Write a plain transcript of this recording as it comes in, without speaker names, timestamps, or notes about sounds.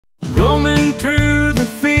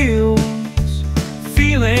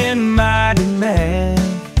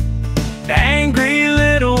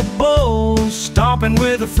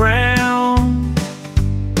with a frown,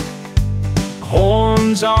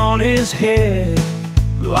 horns on his head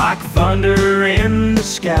like thunder in the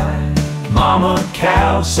sky. Mama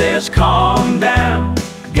cow says, calm down,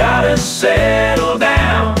 gotta settle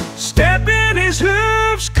down. Step in his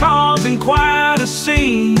hooves, causing quite a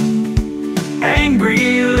scene.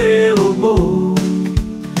 Angry little bull,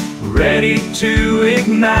 ready to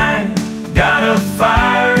ignite. Got a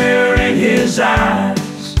fire in his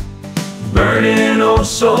eyes, burning oh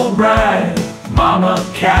so bright. Mama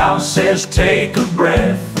cow says, take a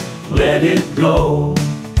breath, let it go.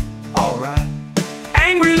 Alright.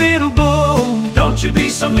 Angry little bull, don't you be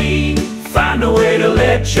so mean. Find a way to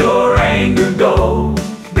let your anger go.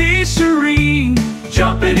 Be serene,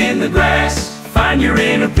 jumping in the grass, find your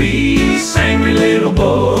inner peace. Angry little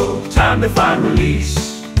bull, time to find release.